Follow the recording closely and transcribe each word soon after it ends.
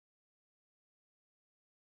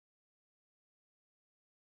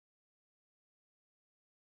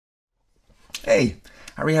Hey,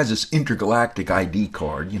 Harry has this Intergalactic ID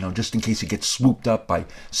card, just in case he gets swooped up by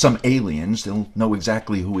some aliens. They'll know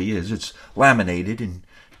exactly who he is. It's laminated in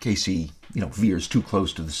case he, veers too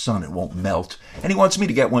close to the sun, it won't melt. And he wants me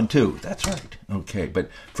to get one too. That's right. Okay, but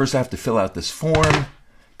first I have to fill out this form.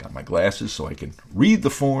 Got my glasses so I can read the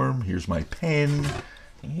form. Here's my pen.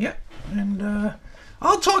 Yep, and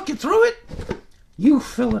I'll talk you through it. You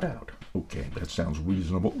fill it out. Okay, that sounds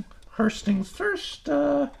reasonable. First things first,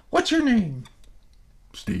 what's your name?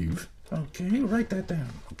 Steve. Okay, write that down.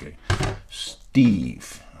 Okay.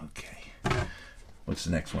 Steve. Okay. What's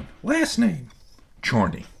the next one? Last name.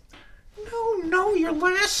 Charney. No, your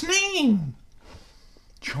last name.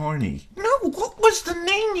 Charney. No, what was the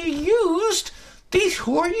name you used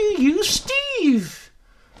before you used Steve?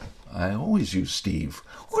 I always use Steve.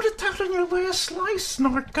 What is that on your last life,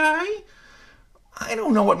 smart guy? I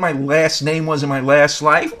don't know what my last name was in my last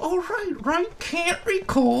life. Oh, right. Can't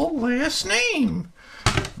recall last name.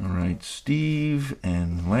 All right, Steve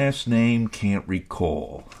and last name can't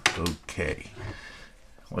recall. Okay.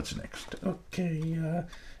 What's next? Okay,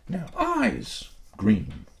 now eyes.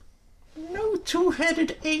 Green. No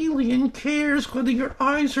two-headed alien cares whether your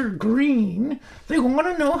eyes are green. They want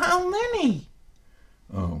to know how many.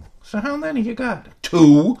 Oh. So how many you got?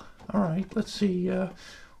 2. All right, let's see.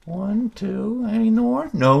 1, 2, any more?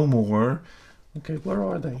 No more. Okay, where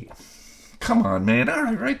are they? Come on, man. All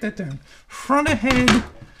right, write that down. Front of head,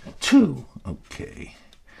 2. Okay.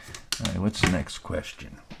 All right, what's the next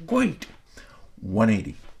question? Weight.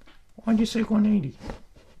 180. Why'd you say 180?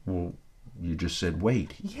 Well, you just said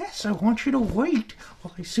wait. Yes, I want you to wait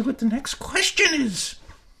while I see what the next question is.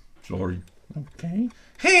 Sorry. Okay.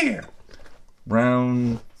 Hair.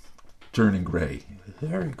 Brown, turning gray.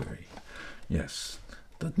 Very gray. Yes.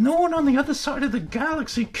 But no one on the other side of the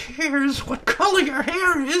galaxy cares what color your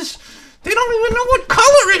hair is. They don't even know what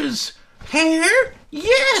color is. Hair?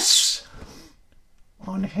 Yes.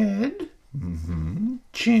 On head. Mm-hmm.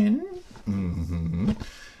 Chin. Mm-hmm.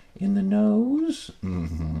 In the nose.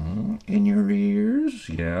 Mm-hmm. In your ears.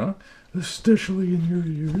 Yeah. Especially in your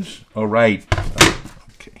ears. All right.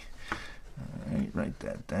 Okay. All right, write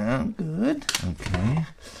that down. Good. Okay.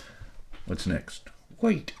 What's next?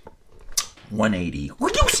 Weight. 180.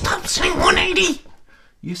 Would you stop saying 180?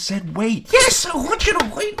 You said wait. Yes, I want you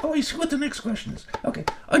to wait while I see what the next question is. Okay.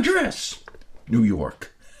 Address. New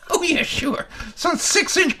York. Oh, yeah, sure. Some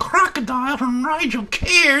 6-inch crocodile from Nigel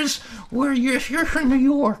cares where if you're from New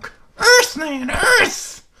York. Earth, man,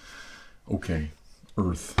 Earth! Okay.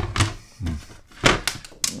 Earth.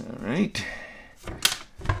 All right.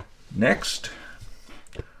 Next.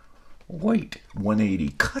 Wait.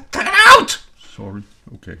 180. Cut that out! Sorry.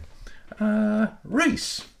 Okay.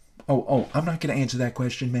 Race. Oh, I'm not going to answer that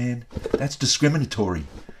question, man. That's discriminatory.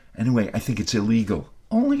 Anyway, I think it's illegal.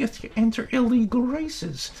 Only if you enter illegal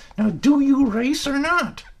races. Now, do you race or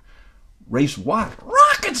not? Race what?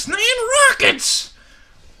 Rockets, man, rockets!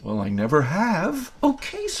 Well, I never have.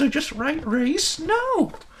 Okay, so just write race,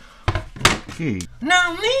 no. Okay.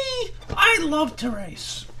 Now, me, I love to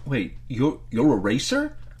race. Wait, you're a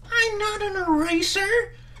racer? I'm not an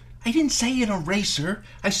eraser. I didn't say an eraser.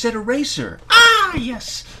 I said eraser. Ah,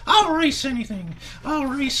 yes. I'll race anything. I'll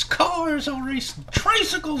race cars. I'll race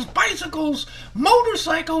tricycles, bicycles,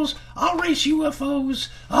 motorcycles. I'll race UFOs.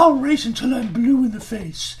 I'll race until I'm blue in the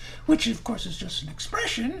face. Which, of course, is just an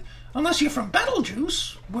expression. Unless you're from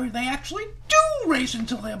Betelgeuse, where they actually do race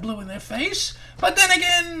until they're blue in their face. But then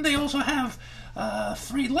again, they also have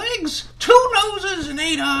 3 legs, 2 noses, and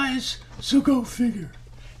 8 eyes. So go figure.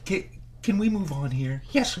 Can we move on here?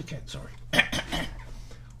 Yes, we can. Sorry.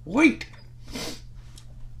 Wait.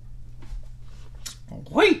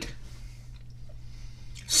 Wait.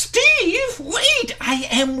 Steve, wait. I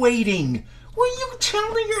am waiting. Will you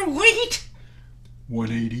tell me your weight?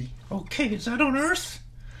 180. Okay, is that on Earth?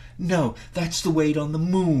 No, that's the weight on the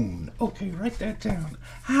moon. Okay, write that down.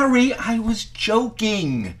 Harry, I was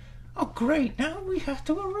joking. Oh, great. Now we have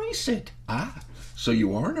to erase it. Ah, so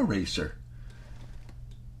you are an eraser.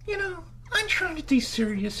 You know, I'm trying to be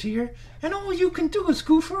serious here, and all you can do is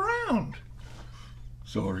goof around.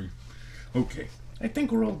 Sorry. Okay. I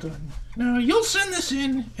think we're all done. Now, you'll send this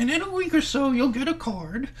in, and in a week or so, you'll get a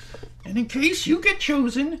card. And in case you get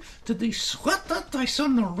chosen to be swept up by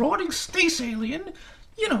some marauding space alien,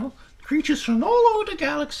 creatures from all over the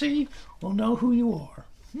galaxy will know who you are.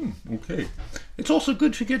 Okay. It's also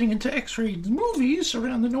good for getting into X-rated movies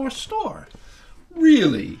around the North Star.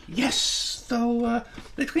 Really? Yes, though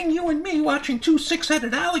between you and me, watching 2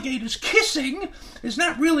 6-headed alligators kissing is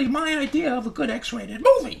not really my idea of a good X-rated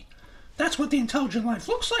movie. That's what the intelligent life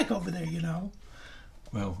looks like over there,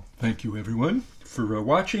 Well, thank you everyone for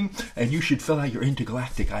watching, and you should fill out your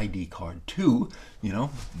Intergalactic ID card too.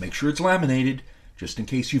 Make sure it's laminated, just in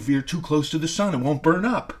case you veer too close to the sun, it won't burn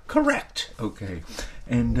up. Correct. Okay,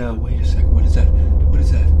 and wait a second, what is that? What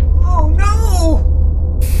is that? Oh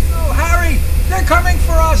no! Oh, Harry, they're coming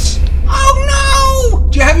for us! Oh no!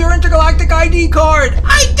 Do you have your Intergalactic ID card?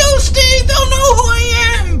 I do, Steve. They'll know who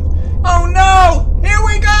I am.